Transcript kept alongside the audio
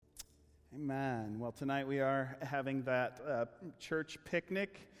Amen. Well, tonight we are having that church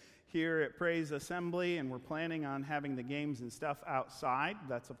picnic here at Praise Assembly, and we're planning on having the games and stuff outside.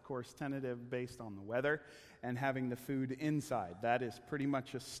 That's, of course, tentative based on the weather, and having the food inside. That is pretty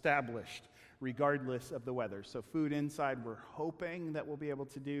much established regardless of the weather. So food inside, we're hoping that we'll be able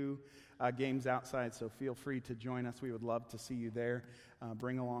to do games outside, so feel free to join us. We would love to see you there.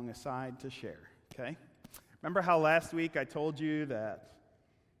 Bring along a side to share, okay? Remember how last week I told you that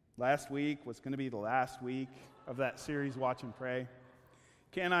last week was going to be the last week of that series, Watch and Pray?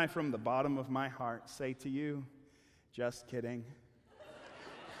 Can I, from the bottom of my heart, say to you, just kidding.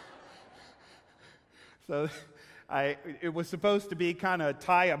 So it was supposed to be kind of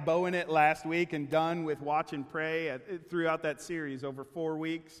tie a bow in it last week and done with Watch and Pray throughout that series over 4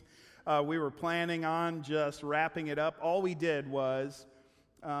 weeks. We were planning on just wrapping it up. All we did was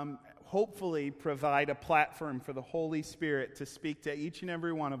hopefully provide a platform for the Holy Spirit to speak to each and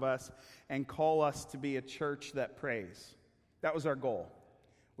every one of us and call us to be a church that prays. That was our goal.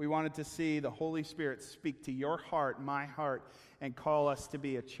 We wanted to see the Holy Spirit speak to your heart, my heart, and call us to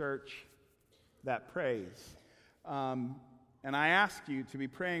be a church that prays. And I ask you to be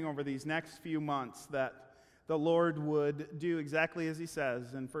praying over these next few months that the Lord would do exactly as He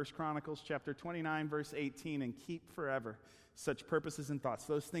says in 1 Chronicles chapter 29, verse 18, and keep forever such purposes and thoughts,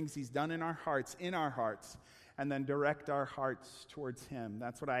 those things He's done in our hearts, and then direct our hearts towards Him.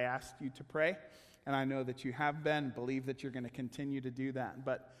 That's what I asked you to pray, and I know that you have been, believe that you're going to continue to do that.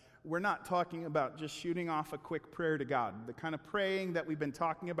 But we're not talking about just shooting off a quick prayer to God. The kind of praying that we've been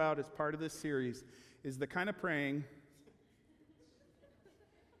talking about as part of this series is the kind of praying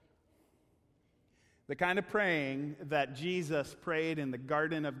that Jesus prayed in the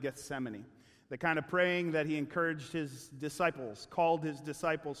Garden of Gethsemane. The kind of praying that He encouraged His disciples, called His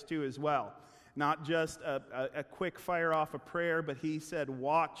disciples to as well. Not just a quick fire off a prayer, but He said,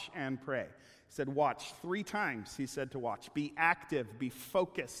 watch and pray. He said, watch 3 times. He said to watch. Be active, be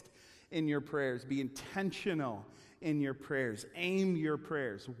focused in your prayers, be intentional in your prayers, aim your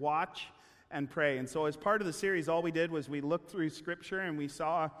prayers, watch and pray. And so as part of the series, all we did was we looked through Scripture and we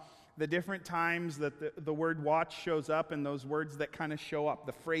saw the different times that the word watch shows up, and those words that kind of show up,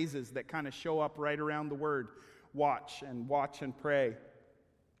 the phrases that kind of show up right around the word watch and pray.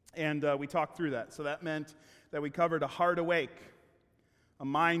 And we talked through that. So that meant that we covered a heart awake, a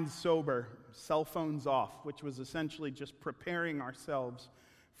mind sober, cell phones off, which was essentially just preparing ourselves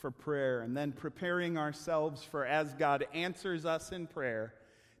for prayer, and then preparing ourselves for, as God answers us in prayer,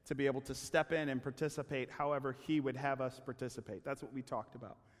 to be able to step in and participate however He would have us participate. That's what we talked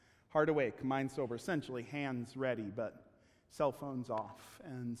about. Heart awake, mind sober, essentially hands ready, but cell phones off.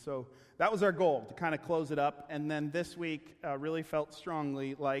 And so that was our goal, to kind of close it up. And then this week really felt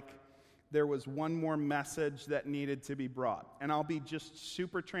strongly like there was one more message that needed to be brought. And I'll be just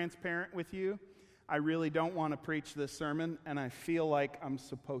super transparent with you. I really don't want to preach this sermon, and I feel like I'm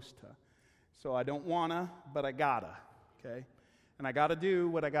supposed to. So I don't want to, but I gotta, okay? And I gotta do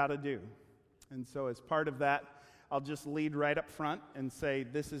what I gotta do. And so as part of that, I'll just lead right up front and say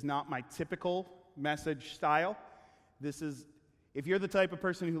this is not my typical message style. This is, if you're the type of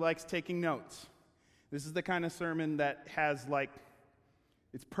person who likes taking notes, this is the kind of sermon that has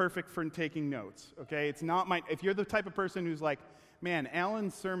it's perfect for taking notes, okay? It's not if you're the type of person who's like, man,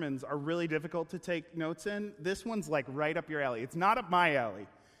 Alan's sermons are really difficult to take notes in, this one's right up your alley. It's not up my alley.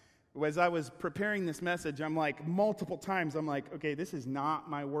 As I was preparing this message, multiple times, okay, this is not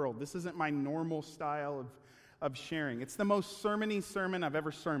my world. This isn't my normal style of sharing. It's the most sermony sermon I've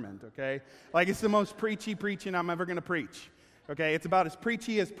ever sermoned, okay? It's the most preachy preaching I'm ever going to preach, okay? It's about as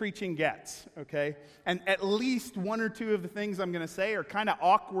preachy as preaching gets, okay? And at least 1 or 2 of the things I'm going to say are kind of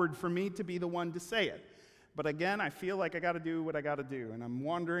awkward for me to be the one to say it. But again, I feel like I got to do what I got to do, and I'm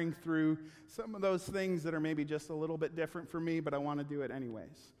wandering through some of those things that are maybe just a little bit different for me, but I want to do it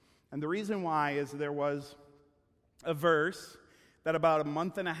anyways. And the reason why is there was a verse that about a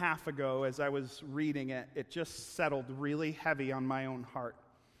month and a half ago, as I was reading it, it just settled really heavy on my own heart.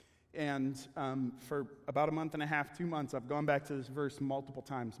 And for about a month and a half, 2 months, I've gone back to this verse multiple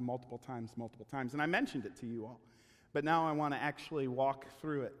times. And I mentioned it to you all. But now I want to actually walk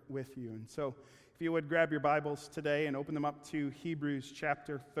through it with you. And so if you would grab your Bibles today and open them up to Hebrews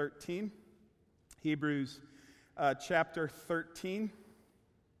chapter 13. Hebrews chapter 13.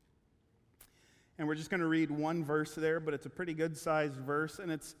 And we're just going to read one verse there, but it's a pretty good-sized verse,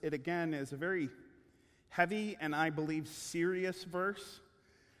 and it again is a very heavy and I believe serious verse.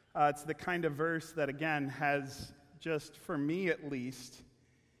 It's the kind of verse that, again, has just, for me at least,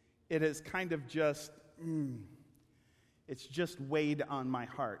 it has kind of just, it's just weighed on my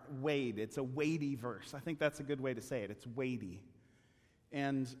heart. Weighed. It's a weighty verse. I think that's a good way to say it. It's weighty.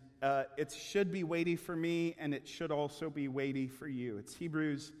 And it should be weighty for me, and it should also be weighty for you. It's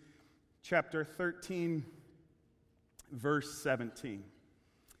Hebrews chapter 13, verse 17.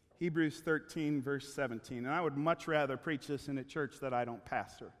 Hebrews 13, verse 17. And I would much rather preach this in a church that I don't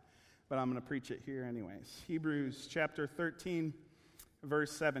pastor, but I'm going to preach it here anyways. Hebrews chapter 13,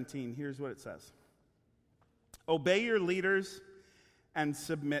 verse 17. Here's what it says. Obey your leaders and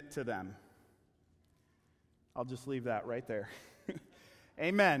submit to them. I'll just leave that right there.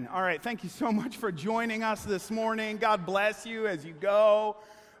 Amen. All right, thank you so much for joining us this morning. God bless you as you go.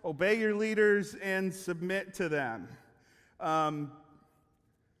 Obey your leaders and submit to them.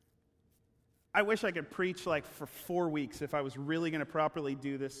 I wish I could preach like for 4 weeks if I was really going to properly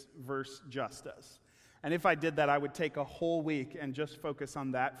do this verse justice. And if I did that, I would take a whole week and just focus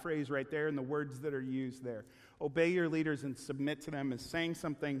on that phrase right there and the words that are used there. Obey your leaders and submit to them is saying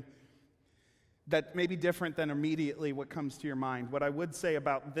something that may be different than immediately what comes to your mind. What I would say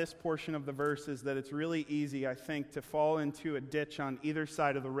about this portion of the verse is that it's really easy, I think, to fall into a ditch on either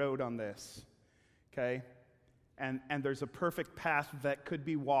side of the road on this, okay? And there's a perfect path that could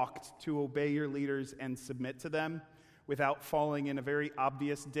be walked to obey your leaders and submit to them without falling in a very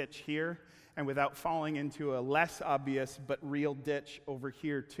obvious ditch here and without falling into a less obvious but real ditch over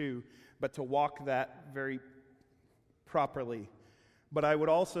here too, but to walk that very properly. But I would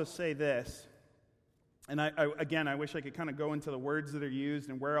also say this, and I wish I could kind of go into the words that are used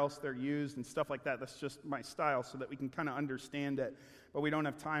and where else they're used and stuff like that. That's just my style so that we can kind of understand it. But we don't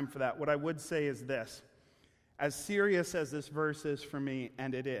have time for that. What I would say is this. As serious as this verse is for me,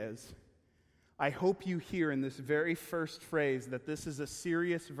 and it is, I hope you hear in this very first phrase that this is a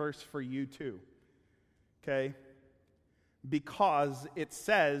serious verse for you too. Okay? Because it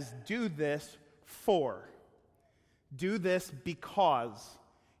says, do this for. Do this because.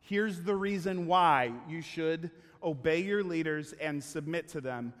 Here's the reason why you should obey your leaders and submit to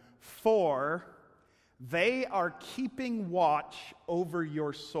them. For they are keeping watch over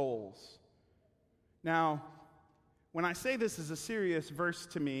your souls. Now, when I say this is a serious verse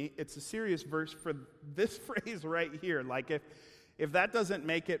to me, it's a serious verse for this phrase right here. Like if that doesn't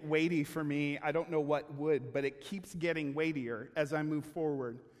make it weighty for me, I don't know what would, but it keeps getting weightier as I move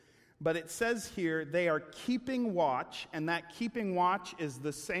forward. But it says here, they are keeping watch, and that keeping watch is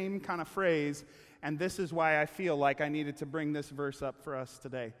the same kind of phrase, and this is why I feel like I needed to bring this verse up for us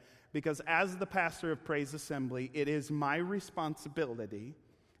today. Because as the pastor of Praise Assembly, it is my responsibility,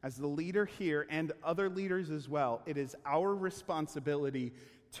 as the leader here and other leaders as well, it is our responsibility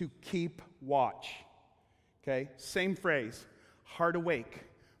to keep watch. Okay? Same phrase, heart awake,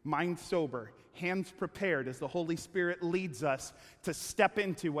 mind sober, hands prepared as the Holy Spirit leads us to step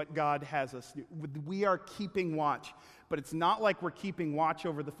into what God has us do. We are keeping watch, but it's not like we're keeping watch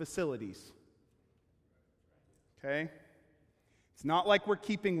over the facilities. Okay? It's not like we're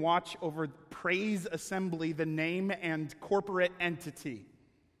keeping watch over Praise Assembly, the name and corporate entity.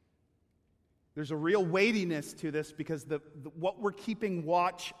 There's a real weightiness to this because what we're keeping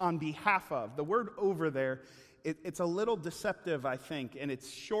watch on behalf of, the word over there, it's a little deceptive, I think, and it's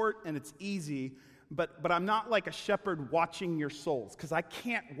short and it's easy, but I'm not like a shepherd watching your souls, because I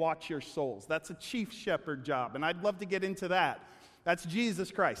can't watch your souls. That's a chief shepherd job, and I'd love to get into that. That's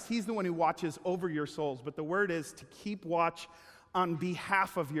Jesus Christ. He's the one who watches over your souls, but the word is to keep watch on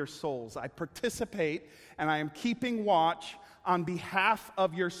behalf of your souls. I participate, and I am keeping watch on behalf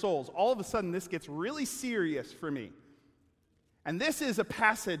of your souls. All of a sudden, this gets really serious for me. And this is a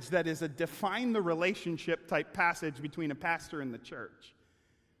passage that is a define the relationship type passage between a pastor and the church.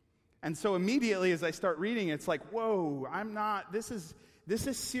 And so immediately as I start reading, it's like, whoa, this is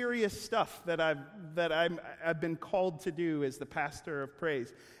serious stuff that I've been called to do as the pastor of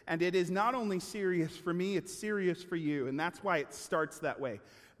Praise. And it is not only serious for me, it's serious for you. And that's why it starts that way.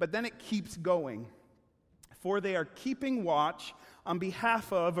 But then it keeps going. For they are keeping watch on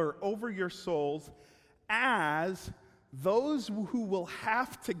behalf of or over your souls as those who will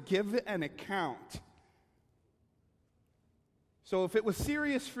have to give an account. So if it was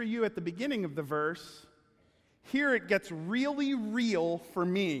serious for you at the beginning of the verse, here it gets really real for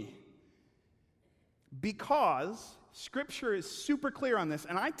me. Because Scripture is super clear on this,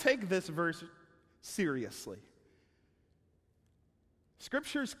 and I take this verse seriously.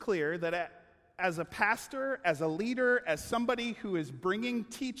 Scripture is clear that as a pastor, as a leader, as somebody who is bringing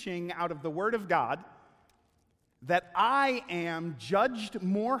teaching out of the Word of God, that I am judged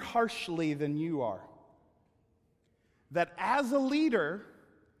more harshly than you are. That as a leader,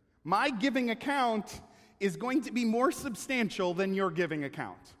 my giving account is going to be more substantial than your giving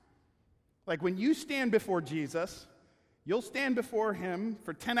account. Like when you stand before Jesus, you'll stand before him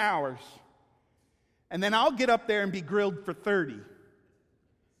for 10 hours, and then I'll get up there and be grilled for 30.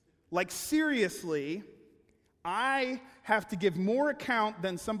 Like, seriously, I have to give more account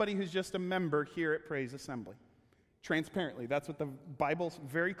than somebody who's just a member here at Praise Assembly. Transparently, that's what the Bible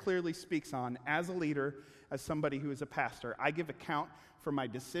very clearly speaks on as a leader, as somebody who is a pastor. I give account for my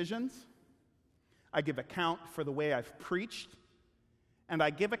decisions. I give account for the way I've preached. And I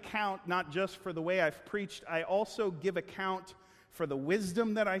give account not just for the way I've preached, I also give account for the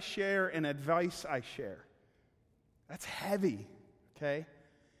wisdom that I share and advice I share. That's heavy, okay?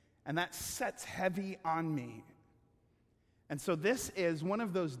 And that sets heavy on me. And so this is one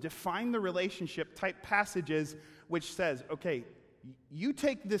of those define the relationship type passages which says, okay, you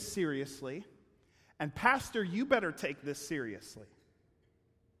take this seriously, and pastor, you better take this seriously.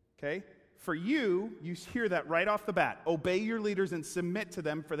 Okay? For you hear that right off the bat. Obey your leaders and submit to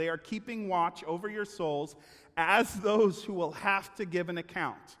them, for they are keeping watch over your souls as those who will have to give an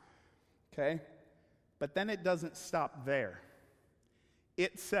account. Okay? But then it doesn't stop there.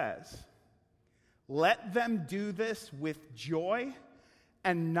 It says, let them do this with joy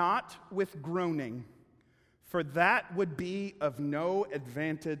and not with groaning, for that would be of no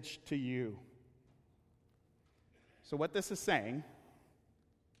advantage to you. So what this is saying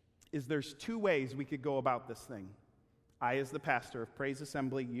is there's two ways we could go about this thing. I, as the pastor of Praise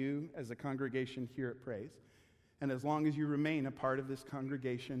Assembly, you as a congregation here at Praise, and as long as you remain a part of this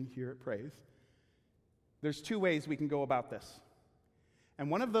congregation here at Praise, there's two ways we can go about this. And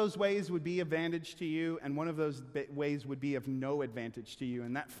one of those ways would be advantage to you, and one of those ways would be of no advantage to you.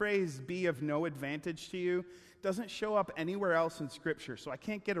 And that phrase, be of no advantage to you, doesn't show up anywhere else in Scripture, so I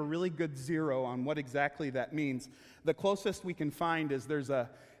can't get a really good zero on what exactly that means. The closest we can find is there's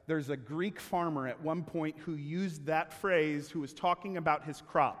a Greek farmer at one point who used that phrase, who was talking about his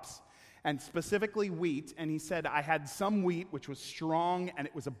crops, and specifically wheat, and he said, I had some wheat which was strong and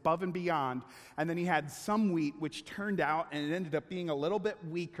it was above and beyond, and then he had some wheat which turned out and it ended up being a little bit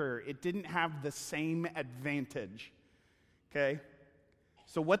weaker. It didn't have the same advantage. Okay?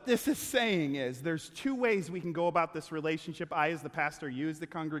 So what this is saying is there's two ways we can go about this relationship, I as the pastor, you as the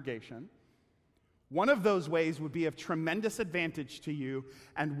congregation. One of those ways would be of tremendous advantage to you,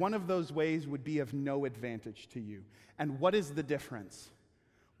 and one of those ways would be of no advantage to you. And what is the difference?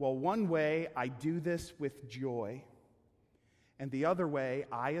 Well, one way, I do this with joy, and the other way,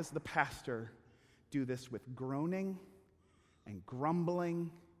 I as the pastor do this with groaning and grumbling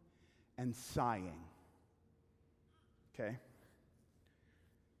and sighing. Okay?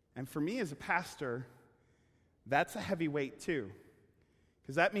 And for me as a pastor, that's a heavy weight too.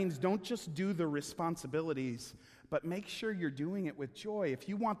 Because that means don't just do the responsibilities, but make sure you're doing it with joy. If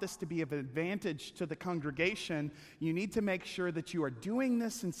you want this to be of advantage to the congregation, you need to make sure that you are doing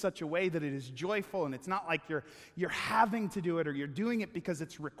this in such a way that it is joyful, and it's not like you're having to do it or you're doing it because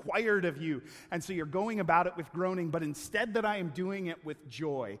it's required of you, and so you're going about it with groaning, but instead that I am doing it with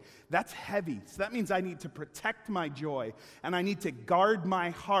joy. That's heavy. So that means I need to protect my joy, and I need to guard my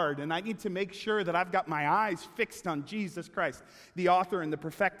heart, and I need to make sure that I've got my eyes fixed on Jesus Christ, the author and the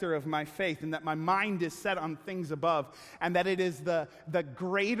perfecter of my faith, and that my mind is set on things above, and that it is the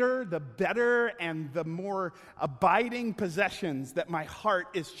greater, the better, and the more abiding possessions that my heart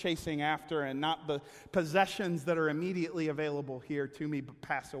is chasing after, and not the possessions that are immediately available here to me but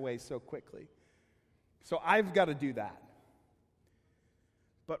pass away so quickly. So I've got to do that.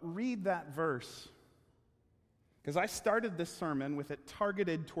 But read that verse, because I started this sermon with it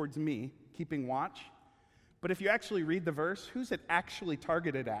targeted towards me, keeping watch. But if you actually read the verse, who's it actually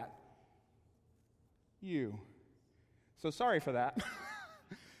targeted at? You. So sorry for that.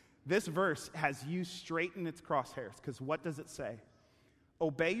 This verse has you straight in its crosshairs, because what does it say?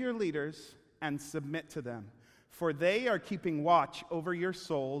 Obey your leaders and submit to them, for they are keeping watch over your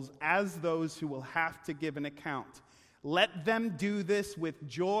souls as those who will have to give an account. Let them do this with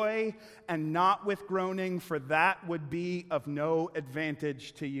joy and not with groaning, for that would be of no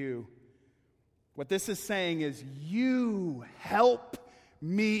advantage to you. What this is saying is, you help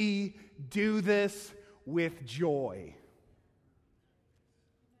me do this with joy.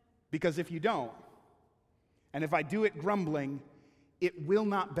 Because if you don't, and if I do it grumbling, it will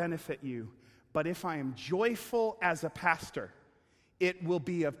not benefit you. But if I am joyful as a pastor, it will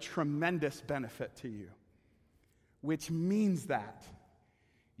be of tremendous benefit to you. Which means that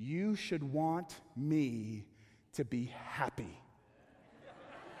you should want me to be happy.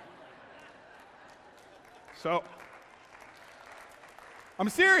 So, I'm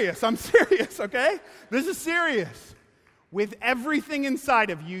serious, okay? This is serious. With everything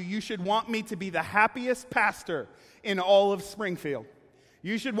inside of you, you should want me to be the happiest pastor in all of Springfield.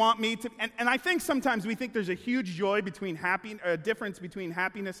 You should want me to, and I think sometimes we think there's a huge difference between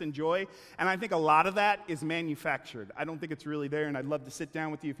happiness and joy, and I think a lot of that is manufactured. I don't think it's really there, and I'd love to sit down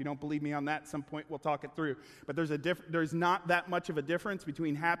with you. If you don't believe me on that, at some point we'll talk it through. But there's not that much of a difference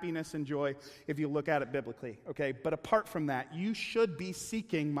between happiness and joy if you look at it biblically, okay? But apart from that, you should be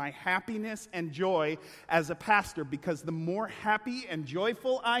seeking my happiness and joy as a pastor, because the more happy and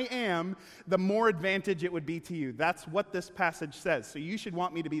joyful I am, the more advantage it would be to you. That's what this passage says. So you should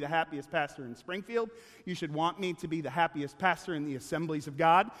want me to be the happiest pastor in Springfield. You should want me to be the happiest pastor in the Assemblies of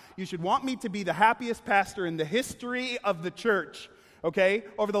God. You should want me to be the happiest pastor in the history of the church. Okay?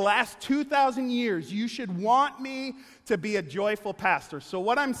 Over the last 2,000 years, you should want me to be a joyful pastor. So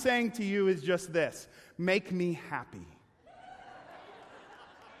what I'm saying to you is just this: make me happy.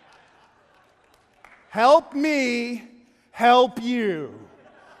 Help me help you.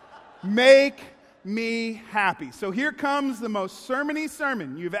 Make me happy. So here comes the most sermony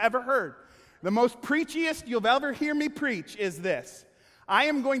sermon you've ever heard. The most preachiest you'll ever hear me preach is this: I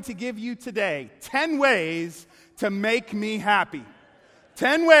am going to give you today 10 ways to make me happy.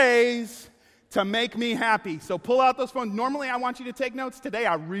 10 ways to make me happy. So pull out those phones. Normally I want you to take notes. Today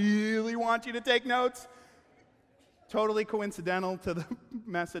I really want you to take notes. Totally coincidental to the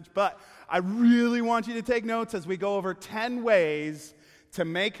message, but I really want you to take notes as we go over 10 ways to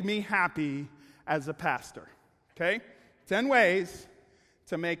make me happy as a pastor. Okay? 10 ways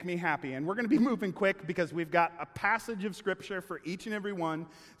to make me happy. And we're going to be moving quick because we've got a passage of Scripture for each and every one,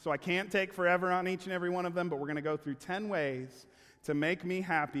 so I can't take forever on each and every one of them, but we're going to go through 10 ways to make me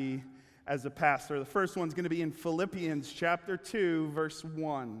happy as a pastor. The first one's going to be in Philippians chapter 2, verse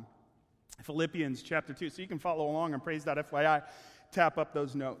 1. Philippians chapter 2. So you can follow along on praise.fyi. Tap up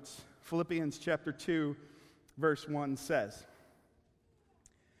those notes. Philippians chapter 2, verse 1 says,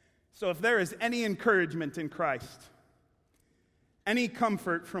 "So if there is any encouragement in Christ, any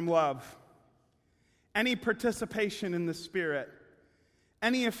comfort from love, any participation in the Spirit,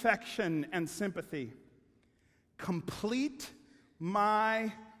 any affection and sympathy, complete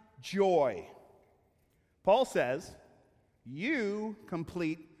my joy." Paul says, you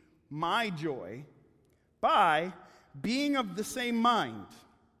complete my joy by being of the same mind,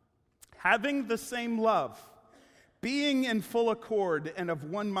 having the same love, being in full accord and of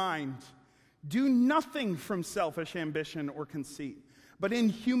one mind. Do nothing from selfish ambition or conceit, but in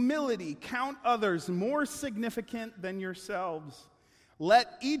humility count others more significant than yourselves.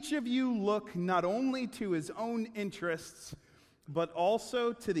 Let each of you look not only to his own interests, but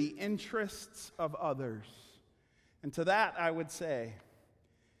also to the interests of others. And to that I would say,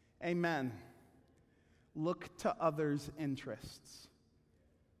 amen. Look to others' interests.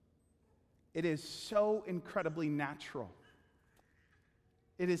 It is so incredibly natural.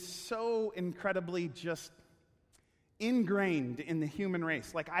 It is so incredibly just ingrained in the human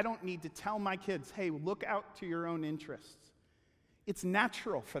race. Like, I don't need to tell my kids, hey, look out to your own interests. It's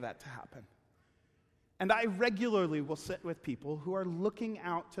natural for that to happen. And I regularly will sit with people who are looking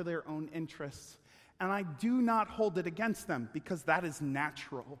out to their own interests, and I do not hold it against them because that is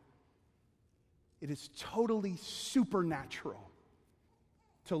natural. It is totally supernatural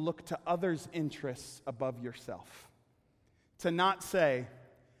to look to others' interests above yourself. To not say,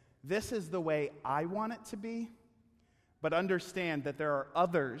 this is the way I want it to be, but understand that there are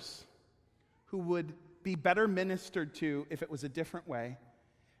others who would be better ministered to if it was a different way,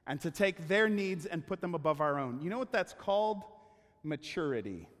 and to take their needs and put them above our own. You know what that's called?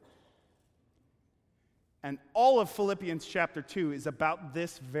 Maturity. And all of Philippians chapter 2 is about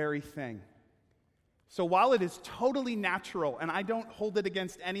this very thing. So while it is totally natural, and I don't hold it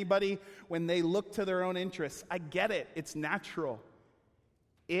against anybody when they look to their own interests, I get it, it's natural.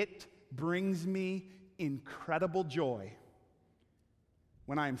 It brings me incredible joy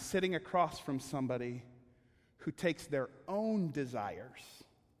when I'm sitting across from somebody who takes their own desires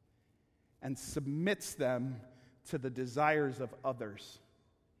and submits them to the desires of others.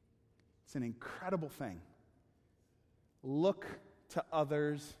 It's an incredible thing. Look to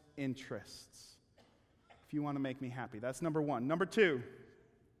others' interests if you want to make me happy. That's number one. Number two,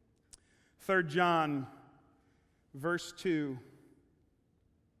 3 John, verse 2.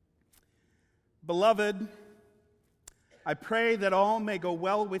 Beloved, I pray that all may go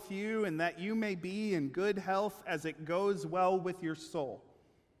well with you and that you may be in good health as it goes well with your soul.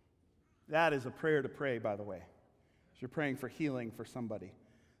 That is a prayer to pray, by the way. If you're praying for healing for somebody,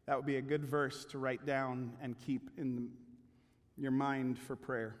 that would be a good verse to write down and keep in your mind for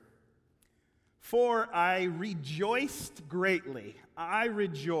prayer. For I rejoiced greatly. I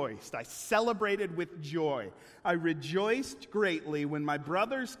rejoiced. I celebrated with joy. I rejoiced greatly when my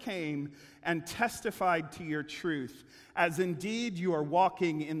brothers came and testified to your truth, as indeed you are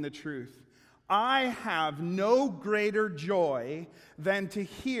walking in the truth. I have no greater joy than to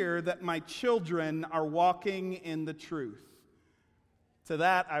hear that my children are walking in the truth. To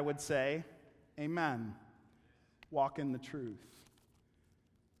that I would say, amen. Walk in the truth.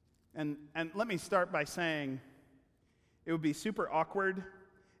 And let me start by saying it would be super awkward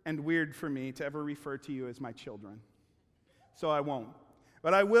and weird for me to ever refer to you as my children. So I won't.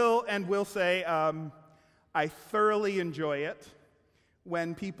 But I will say I thoroughly enjoy it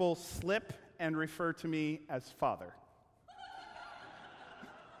when people slip and refer to me as father.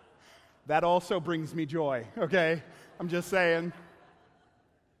 That also brings me joy, okay? I'm just saying.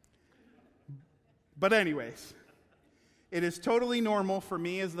 But anyways, it is totally normal for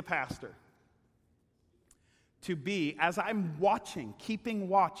me as the pastor to be, as I'm watching, keeping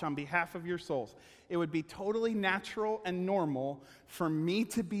watch on behalf of your souls, it would be totally natural and normal for me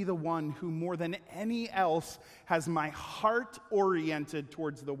to be the one who more than any else has my heart oriented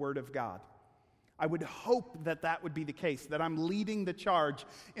towards the Word of God. I would hope that that would be the case, that I'm leading the charge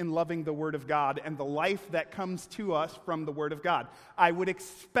in loving the Word of God and the life that comes to us from the Word of God. I would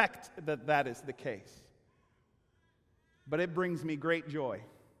expect that that is the case. But it brings me great joy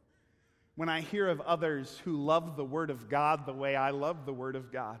when I hear of others who love the Word of God the way I love the Word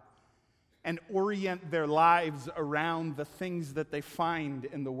of God and orient their lives around the things that they find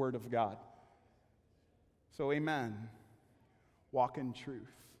in the Word of God. So amen. Walk in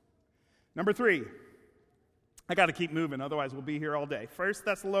truth. Number 3. I got to keep moving, otherwise we'll be here all day. 1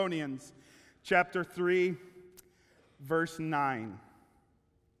 Thessalonians chapter 3, verse 9.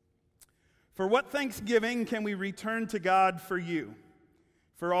 For what thanksgiving can we return to God for you,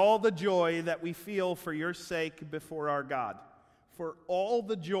 for all the joy that we feel for your sake before our God? For all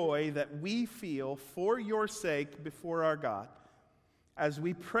the joy that we feel for your sake before our God, as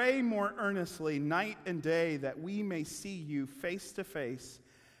we pray more earnestly night and day that we may see you face to face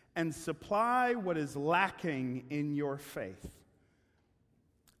and supply what is lacking in your faith.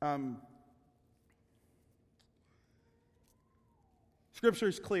 Scripture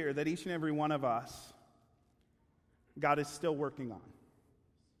is clear that each and every one of us, God is still working on.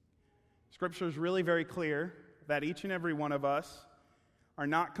 Scripture is really very clear that each and every one of us are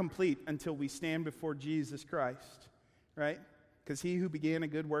not complete until we stand before Jesus Christ, right? Because he who began a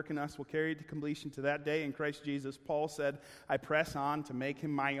good work in us will carry it to completion to that day in Christ Jesus. Paul said, I press on to make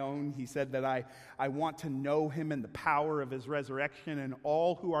him my own. He said that I want to know him in the power of his resurrection, and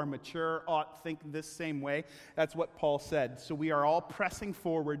all who are mature ought think this same way. That's what Paul said. So we are all pressing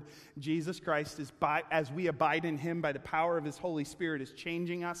forward. Jesus Christ, as we abide in him by the power of his Holy Spirit, is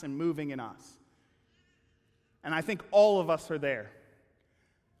changing us and moving in us. And I think all of us are there.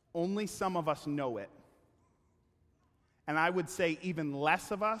 Only some of us know it. And I would say even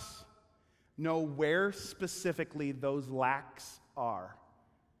less of us know where specifically those lacks are.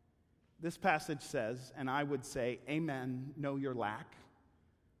 This passage says, and I would say, amen, know your lack,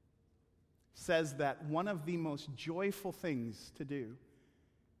 says that one of the most joyful things to do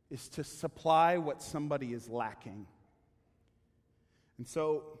is to supply what somebody is lacking. And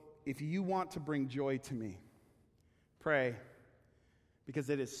so, if you want to bring joy to me, pray, because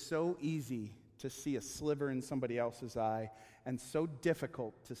it is so easy to see a sliver in somebody else's eye, and so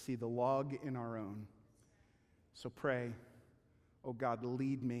difficult to see the log in our own. So pray, oh God,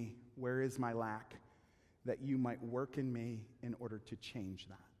 lead me. Where is my lack? That you might work in me in order to change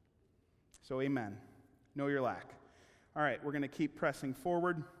that. So amen. Know your lack. All right, we're going to keep pressing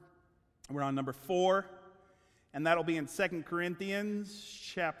forward. We're on number 4, and that'll be in 2 Corinthians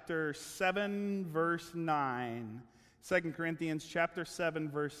chapter 7, verse 9. 2 Corinthians chapter 7,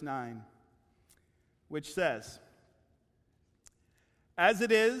 verse 9. Which says, as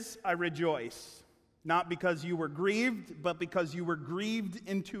it is, I rejoice, not because you were grieved, but because you were grieved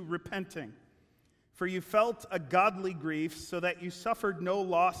into repenting. For you felt a godly grief, so that you suffered no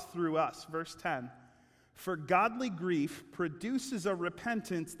loss through us. Verse 10, for godly grief produces a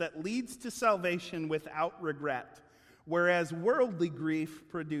repentance that leads to salvation without regret, whereas worldly grief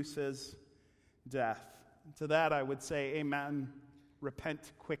produces death. To that I would say, amen,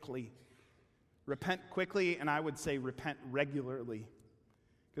 repent quickly. Repent quickly, and I would say repent regularly,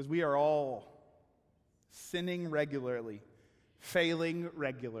 because we are all sinning regularly, failing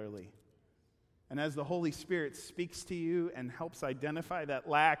regularly. And as the Holy Spirit speaks to you and helps identify that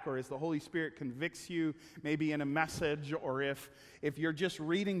lack, or as the Holy Spirit convicts you, maybe in a message, or if you're just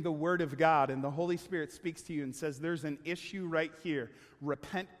reading the Word of God and the Holy Spirit speaks to you and says, there's an issue right here,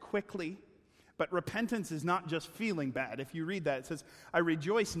 repent quickly. But repentance is not just feeling bad. If you read that, it says, I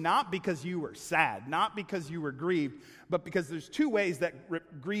rejoice not because you were sad, not because you were grieved, but because there's two ways that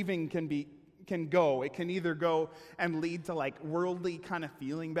grieving can go. It can either go and lead to like worldly kind of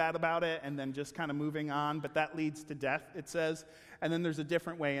feeling bad about it and then just kind of moving on, but that leads to death, it says. And then there's a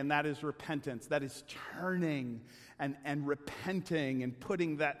different way, and that is repentance. That is turning and repenting and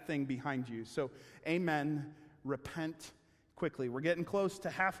putting that thing behind you. So, amen, repent quickly. We're getting close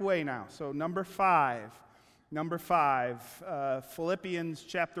to halfway now. So number five, Philippians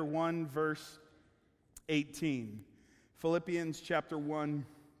chapter 1, verse 18. Philippians chapter 1,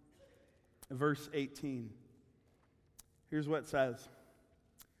 verse 18. Here's what it says.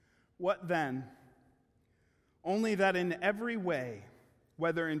 What then? Only that in every way,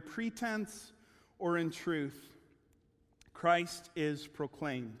 whether in pretense or in truth, Christ is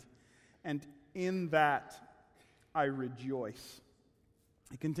proclaimed, and in that I rejoice.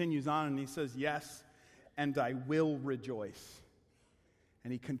 He continues on and he says, yes, and I will rejoice.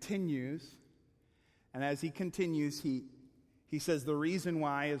 And he continues, and as he continues, he says, the reason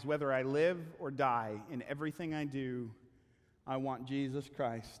why is whether I live or die, in everything I do, I want Jesus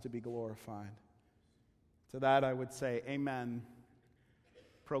Christ to be glorified. To that I would say, amen,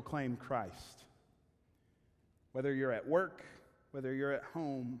 proclaim Christ. Whether you're at work, whether you're at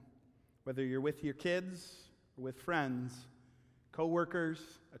home, whether you're with your kids, with friends, co-workers,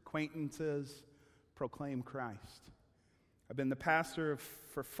 acquaintances, proclaim Christ. I've been the pastor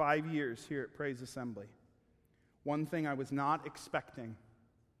for 5 years here at Praise Assembly. One thing I was not expecting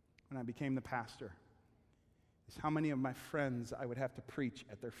when I became the pastor is how many of my friends I would have to preach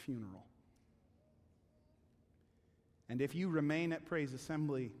at their funeral. And if you remain at Praise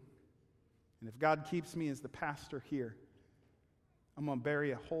Assembly, and if God keeps me as the pastor here, I'm going to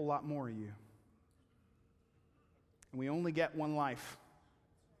bury a whole lot more of you. And we only get one life.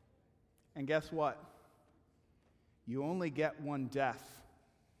 And guess what? You only get one death.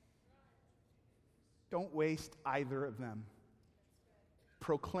 Don't waste either of them.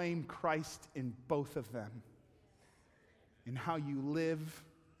 Proclaim Christ in both of them. In how you live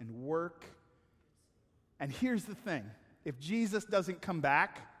and work. And here's the thing. If Jesus doesn't come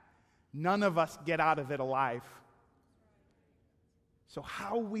back, none of us get out of it alive. So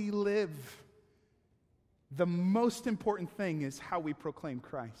how we live, the most important thing is how we proclaim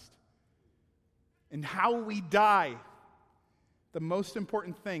Christ. And how we die, the most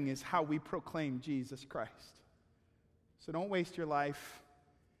important thing is how we proclaim Jesus Christ. So don't waste your life,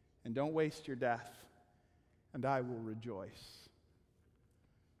 and don't waste your death, and I will rejoice.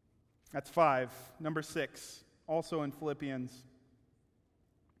 That's 5. Number 6, also in Philippians,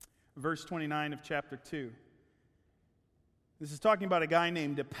 verse 29 of chapter 2. This is talking about a guy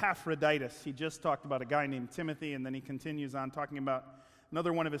named Epaphroditus. He just talked about a guy named Timothy, and then he continues on talking about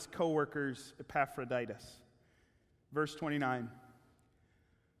another one of his co-workers, Epaphroditus. Verse 29.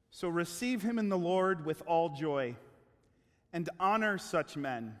 So receive him in the Lord with all joy, and honor such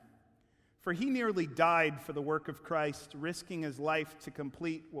men. For he nearly died for the work of Christ, risking his life to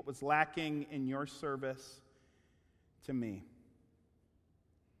complete what was lacking in your service to me.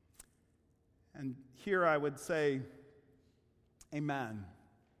 And here I would say, amen.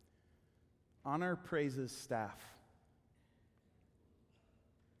 Honor Praise's staff.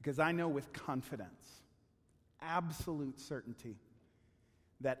 Because I know with confidence, absolute certainty,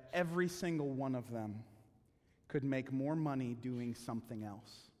 that every single one of them could make more money doing something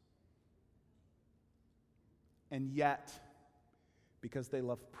else. And yet, because they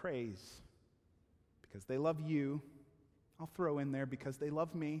love praise, because they love you, I'll throw in there because they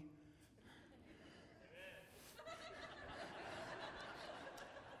love me,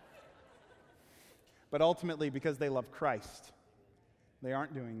 but ultimately because they love Christ, they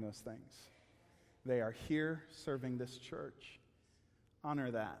aren't doing those things. They are here serving this church.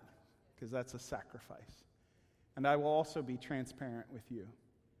 Honor that, because that's a sacrifice. And I will also be transparent with you.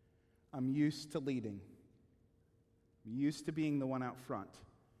 I'm used to leading. I'm used to being the one out front.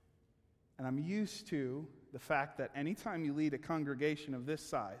 And I'm used to the fact that anytime you lead a congregation of this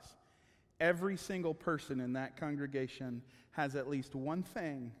size, every single person in that congregation has at least one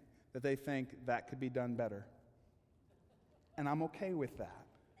thing that they think that could be done better. And I'm okay with that.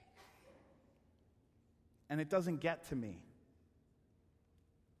 And it doesn't get to me.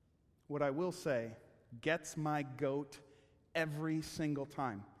 What I will say gets my goat every single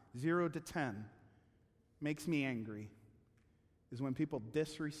time. 0 to 10 makes me angry is when people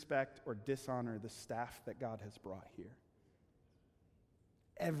disrespect or dishonor the staff that God has brought here.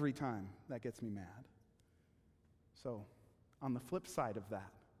 Every time that gets me mad. So, on the flip side of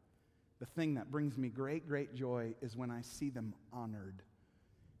that, the thing that brings me great, great joy is when I see them honored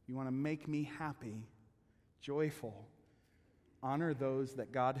You want to make me happy, joyful. Honor those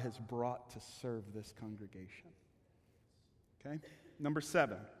that God has brought to serve this congregation. Okay? Number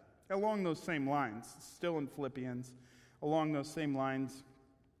 7, along those same lines, still in Philippians, along those same lines,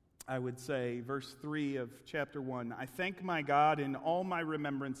 I would say, verse 3 of chapter 1, I thank my God in all my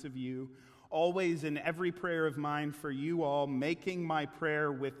remembrance of you, always in every prayer of mine for you all, making my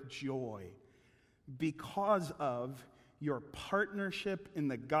prayer with joy, because of your partnership in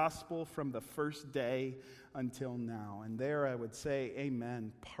the gospel from the first day until now. And there I would say,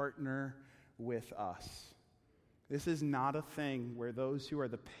 amen, partner with us. This is not a thing where those who are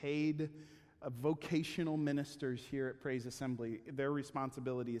the paid vocational ministers here at Praise Assembly, their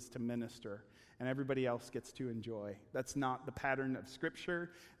responsibility is to minister, and everybody else gets to enjoy. That's not the pattern of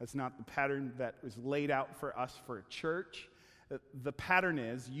Scripture. That's not the pattern that was laid out for us for a church. The pattern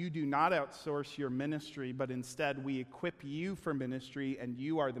is you do not outsource your ministry, but instead we equip you for ministry, and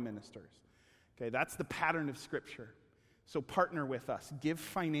you are the ministers. Okay, that's the pattern of Scripture. So partner with us. Give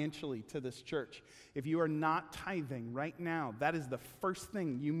financially to this church. If you are not tithing right now, that is the first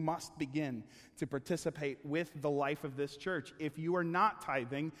thing you must begin to participate with the life of this church. If you are not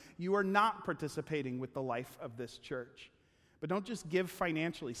tithing, you are not participating with the life of this church. But don't just give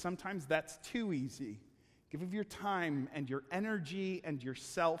financially. Sometimes that's too easy. Give of your time and your energy and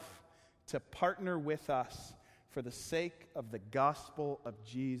yourself to partner with us for the sake of the gospel of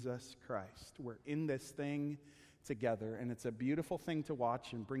Jesus Christ. We're in this thing together, and it's a beautiful thing to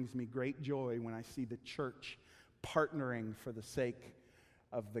watch and brings me great joy when I see the church partnering for the sake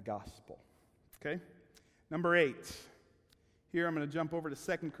of the gospel. Okay? Number 8. Here I'm going to jump over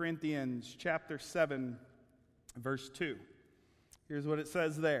to 2 Corinthians chapter 7, verse 2. Here's what it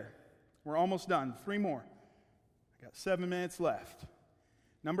says there. We're almost done. 3 more. I got 7 minutes left.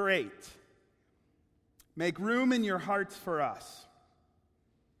 Number 8. Make room in your hearts for us.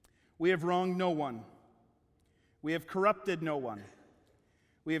 We have wronged no one. We have corrupted no one.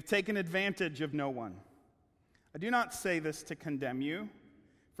 We have taken advantage of no one. I do not say this to condemn you,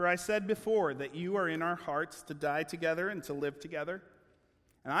 for I said before that you are in our hearts to die together and to live together.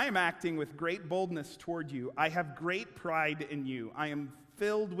 And I am acting with great boldness toward you. I have great pride in you. I am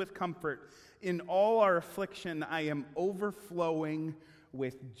filled with comfort. In all our affliction, I am overflowing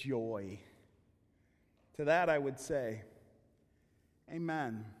with joy. To that I would say,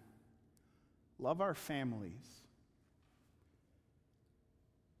 amen. Love our families.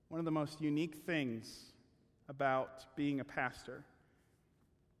 One of the most unique things about being a pastor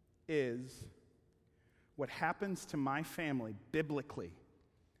is what happens to my family biblically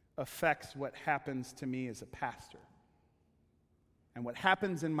affects what happens to me as a pastor. And what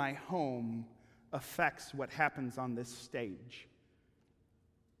happens in my home affects what happens on this stage.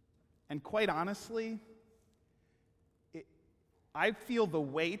 And quite honestly, I feel the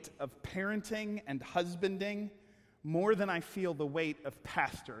weight of parenting and husbanding more than I feel the weight of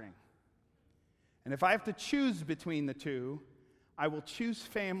pastoring. And if I have to choose between the two, I will choose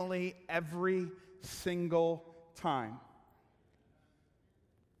family every single time.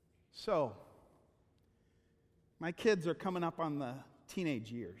 So, my kids are coming up on the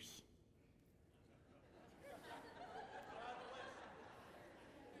teenage years.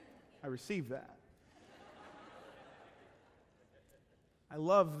 I received that. I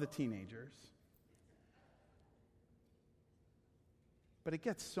love the teenagers. But it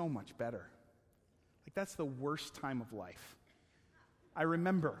gets so much better. Like, that's the worst time of life. I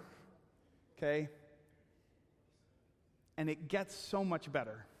remember, okay? And it gets so much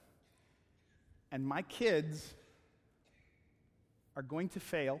better. And my kids are going to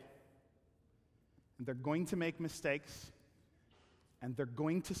fail, and they're going to make mistakes, and they're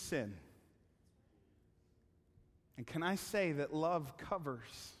going to sin. And can I say that love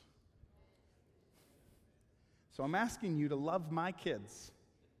covers? So I'm asking you to love my kids.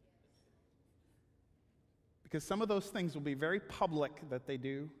 Because some of those things will be very public that they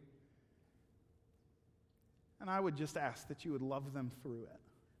do. And I would just ask that you would love them through it.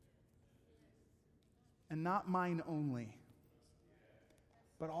 And not mine only,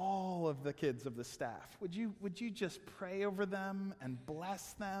 but all of the kids of the staff. Would you just pray over them and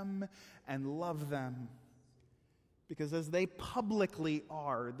bless them and love them? Because as they publicly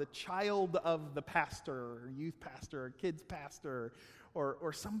are the child of the pastor, or youth pastor, or kids pastor,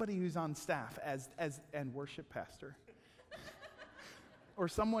 or somebody who's on staff and worship pastor, or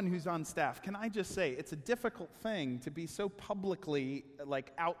someone who's on staff, can I just say it's a difficult thing to be so publicly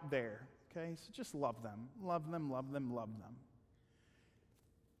out there, okay? So just love them. Love them, love them, love them.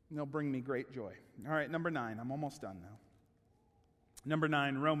 And they'll bring me great joy. All right, number 9. I'm almost done now. Number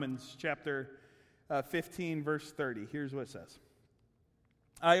 9, Romans chapter 15, verse 30. Here's what it says.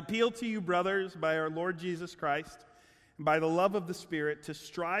 I appeal to you, brothers, by our Lord Jesus Christ, and by the love of the Spirit, to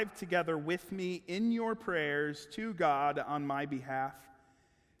strive together with me in your prayers to God on my behalf,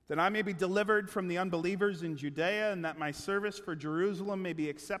 that I may be delivered from the unbelievers in Judea, and that my service for Jerusalem may be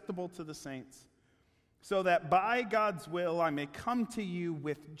acceptable to the saints, so that by God's will I may come to you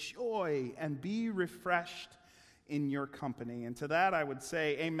with joy and be refreshed in your company. And to that I would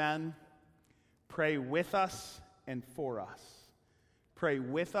say, amen. Pray with us and for us. Pray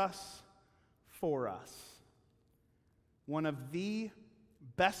with us, for us. One of the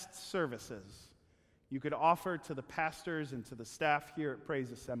best services you could offer to the pastors and to the staff here at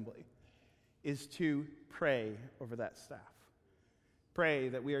Praise Assembly is to pray over that staff. Pray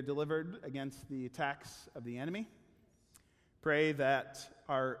that we are delivered against the attacks of the enemy. Pray that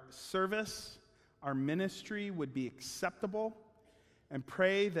our service, our ministry would be acceptable. And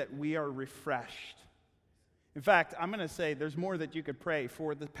pray that we are refreshed. In fact, I'm going to say there's more that you could pray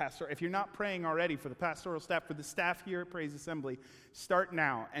for the pastor. If you're not praying already for the pastoral staff, for the staff here at Praise Assembly, start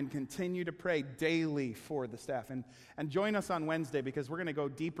now and continue to pray daily for the staff. And join us on Wednesday, because we're going to go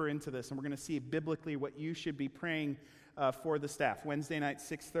deeper into this, and we're going to see biblically what you should be praying for the staff. Wednesday night,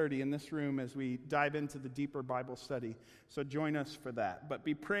 6:30 in this room as we dive into the deeper Bible study. So join us for that. But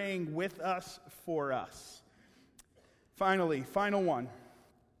be praying with us, for us. Finally, final one.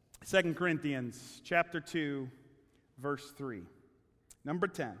 2 Corinthians chapter 2, verse 3. Number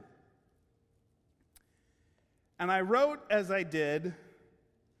 10. And I wrote as I did,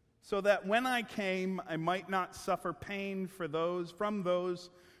 so that when I came, I might not suffer pain from those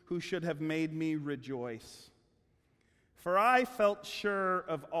who should have made me rejoice. For I felt sure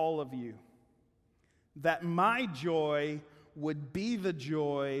of all of you, that my joy would be the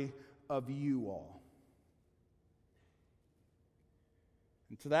joy of you all.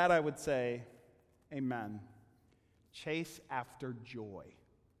 And to that I would say, amen. Chase after joy.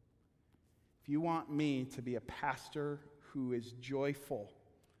 If you want me to be a pastor who is joyful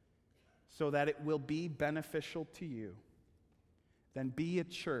so that it will be beneficial to you, then be a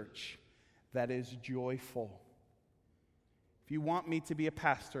church that is joyful. If you want me to be a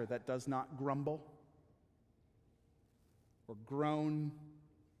pastor that does not grumble or groan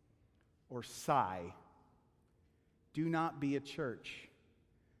or sigh, do not be a church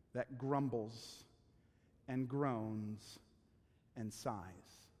that grumbles and groans and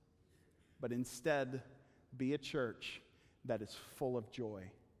sighs, but instead be a church that is full of joy.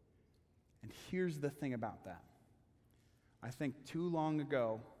 And here's the thing about that. I think too long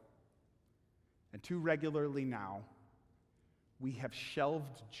ago, and too regularly now, we have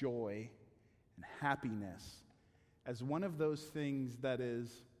shelved joy and happiness as one of those things that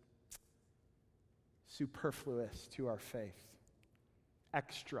is superfluous to our faith.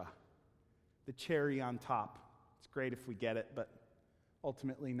 Extra, the cherry on top. It's great if we get it, but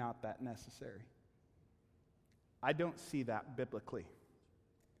ultimately not that necessary. I don't see that biblically.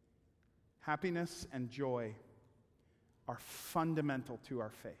 Happiness and joy are fundamental to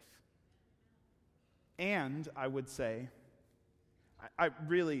our faith. And I would say, I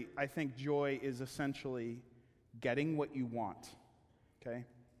think joy is essentially getting what you want. Okay?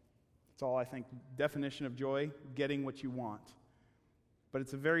 That's all I think. Definition of joy, getting what you want. But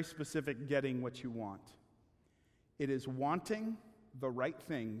it's a very specific getting what you want. It is wanting the right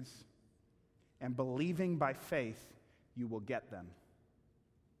things and believing by faith you will get them.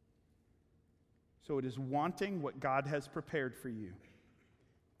 So it is wanting what God has prepared for you,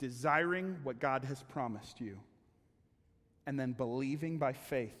 desiring what God has promised you, and then believing by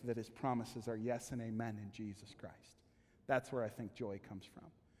faith that his promises are yes and amen in Jesus Christ. That's where I think joy comes from.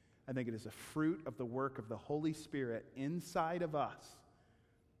 I think it is a fruit of the work of the Holy Spirit inside of us,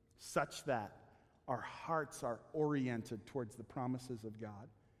 such that our hearts are oriented towards the promises of God.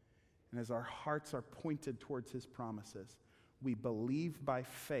 And as our hearts are pointed towards his promises, we believe by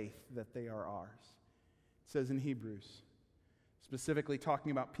faith that they are ours. It says in Hebrews, specifically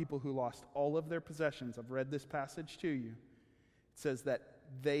talking about people who lost all of their possessions. I've read this passage to you. It says that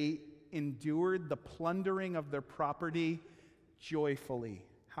they endured the plundering of their property joyfully.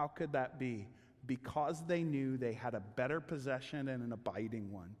 How could that be? Because they knew they had a better possession and an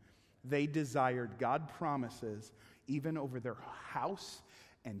abiding one. They desired God promises even over their house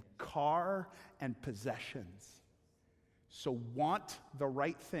and car and possessions. So want the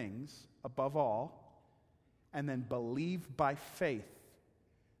right things above all, and then believe by faith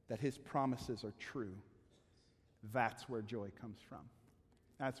that his promises are true. That's where joy comes from.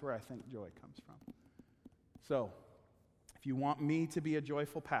 That's where I think joy comes from. So, if you want me to be a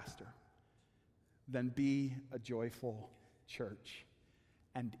joyful pastor, then be a joyful church.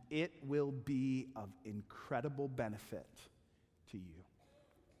 And it will be of incredible benefit to you.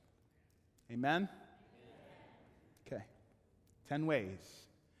 Amen? Okay. 10 ways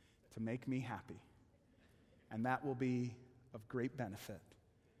to make me happy. And that will be of great benefit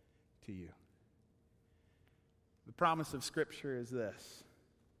to you. The promise of Scripture is this: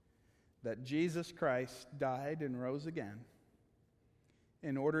 that Jesus Christ died and rose again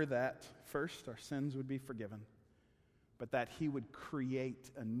in order that, first, our sins would be forgiven, but that he would create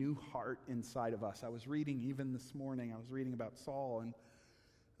a new heart inside of us. I was reading even this morning, about Saul, and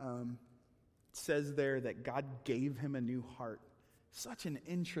it says there that God gave him a new heart. Such an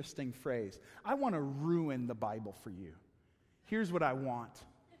interesting phrase. I want to ruin the Bible for you. Here's what I want.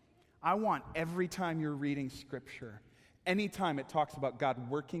 I want every time you're reading Scripture, anytime it talks about God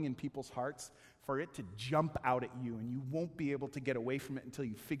working in people's hearts, for it to jump out at you, and you won't be able to get away from it until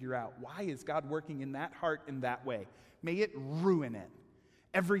you figure out, why is God working in that heart in that way? May it ruin it.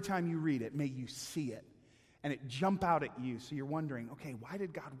 Every time you read it, may you see it, and it jump out at you, so you're wondering, okay, why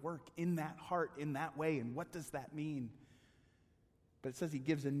did God work in that heart in that way, and what does that mean? But it says he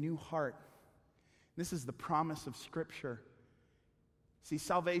gives a new heart. This is the promise of Scripture. See,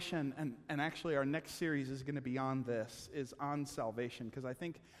 salvation, and actually our next series is going to be on this, is on salvation, because I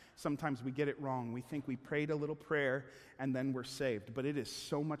think sometimes we get it wrong. We think we prayed a little prayer and then we're saved, but it is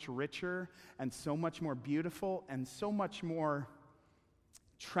so much richer and so much more beautiful and so much more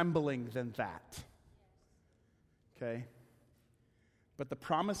trembling than that. Okay? But the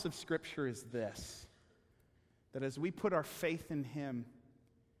promise of Scripture is this, that as we put our faith in him,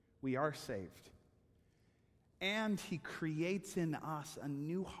 we are saved. And he creates in us a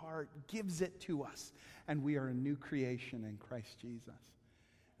new heart, gives it to us, and we are a new creation in Christ Jesus.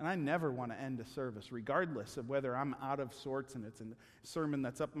 And I never want to end a service, regardless of whether I'm out of sorts and it's a sermon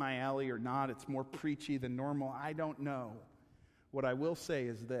that's up my alley or not, it's more preachy than normal, I don't know. What I will say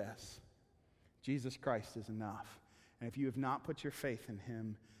is this: Jesus Christ is enough. And if you have not put your faith in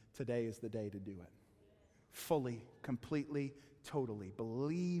him, today is the day to do it. Fully, completely, totally.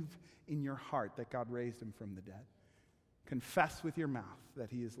 Believe in your heart that God raised him from the dead. Confess with your mouth that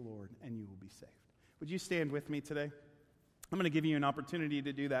he is Lord, and you will be saved. Would you stand with me today? I'm going to give you an opportunity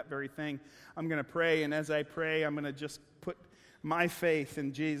to do that very thing. I'm going to pray, and as I pray, I'm going to just put my faith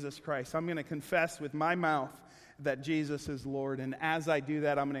in Jesus Christ. I'm going to confess with my mouth that Jesus is Lord, and as I do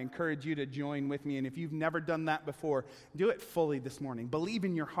that, I'm going to encourage you to join with me, and if you've never done that before, do it fully this morning. Believe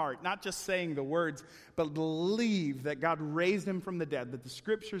in your heart, not just saying the words, but believe that God raised him from the dead, that the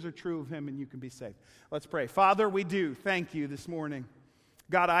Scriptures are true of him, and you can be saved. Let's pray. Father, we do thank you this morning.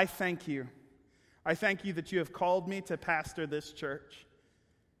 God, I thank you. I thank you that you have called me to pastor this church.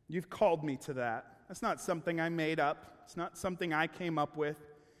 You've called me to that. That's not something I made up. It's not something I came up with.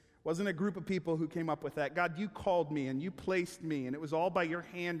 It wasn't a group of people who came up with that. God, you called me and you placed me, and it was all by your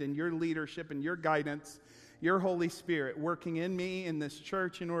hand and your leadership and your guidance, your Holy Spirit working in me in this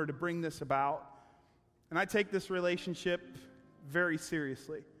church in order to bring this about. And I take this relationship very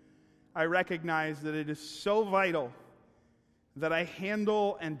seriously. I recognize that it is so vital that I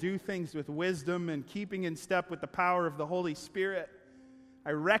handle and do things with wisdom and keeping in step with the power of the Holy Spirit.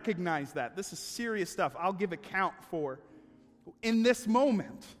 I recognize that. This is serious stuff I'll give account for in this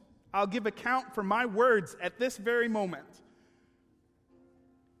moment. I'll give account for my words at this very moment.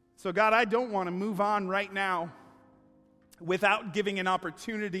 So God, I don't want to move on right now without giving an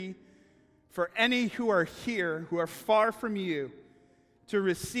opportunity for any who are here, who are far from you, to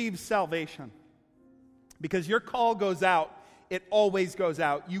receive salvation. Because your call goes out. It always goes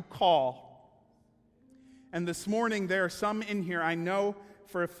out. You call. And this morning, there are some in here, I know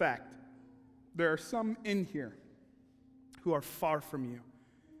for a fact, there are some in here who are far from you.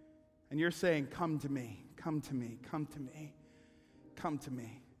 And you're saying, come to me, come to me, come to me, come to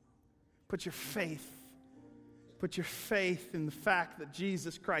me. Put your faith in the fact that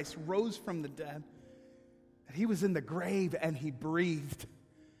Jesus Christ rose from the dead, that he was in the grave and he breathed,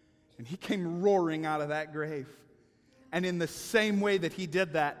 and he came roaring out of that grave. And in the same way that he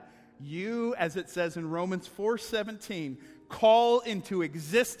did that, you, as it says in Romans 4:17, call into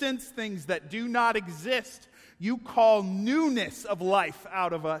existence things that do not exist. You call newness of life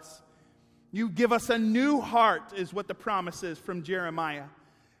out of us. You give us a new heart, is what the promise is from Jeremiah.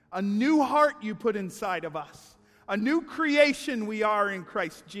 A new heart you put inside of us. A new creation we are in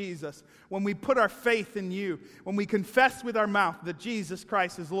Christ Jesus when we put our faith in you, when we confess with our mouth that Jesus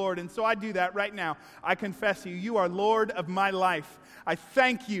Christ is Lord. And so I do that right now. I confess you. You are Lord of my life. I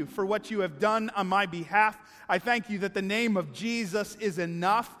thank you for what you have done on my behalf. I thank you that the name of Jesus is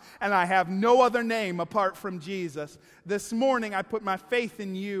enough, and I have no other name apart from Jesus. This morning I put my faith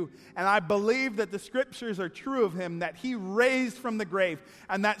in you, and I believe that the Scriptures are true of him, that he raised from the grave,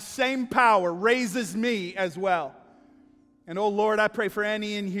 and that same power raises me as well. And oh Lord, I pray for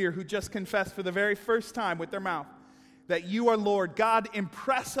any in here who just confessed for the very first time with their mouth that you are Lord. God,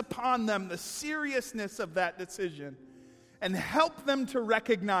 impress upon them the seriousness of that decision and help them to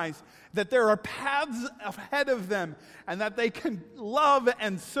recognize that there are paths ahead of them and that they can love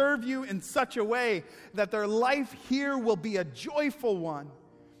and serve you in such a way that their life here will be a joyful one.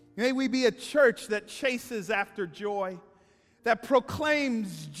 May we be a church that chases after joy, that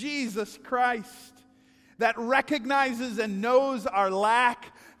proclaims Jesus Christ, that recognizes and knows our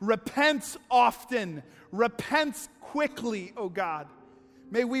lack, repents often, repents quickly, oh God.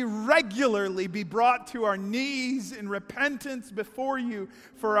 May we regularly be brought to our knees in repentance before you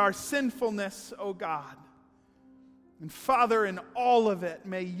for our sinfulness, oh God. And Father, in all of it,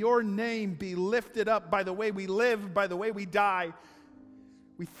 may your name be lifted up by the way we live, by the way we die.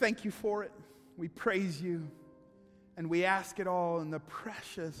 We thank you for it. We praise you. And we ask it all in the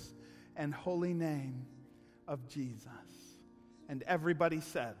precious and holy name of Jesus. And everybody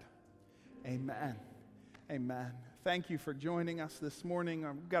said, amen. Amen. Thank you for joining us this morning.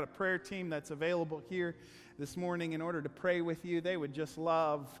 We've got a prayer team that's available here this morning in order to pray with you. They would just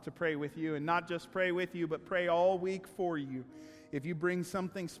love to pray with you, and not just pray with you, but pray all week for you. If you bring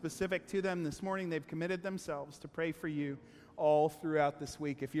something specific to them this morning, they've committed themselves to pray for you all throughout this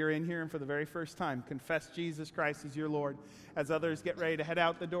week. If you're in here and for the very first time, confess Jesus Christ as your Lord. As others get ready to head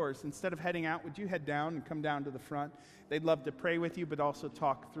out the doors, instead of heading out, would you head down and come down to the front? They'd love to pray with you, but also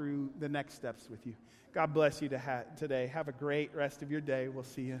talk through the next steps with you. God bless you today. Have a great rest of your day. We'll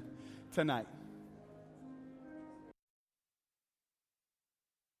see you tonight.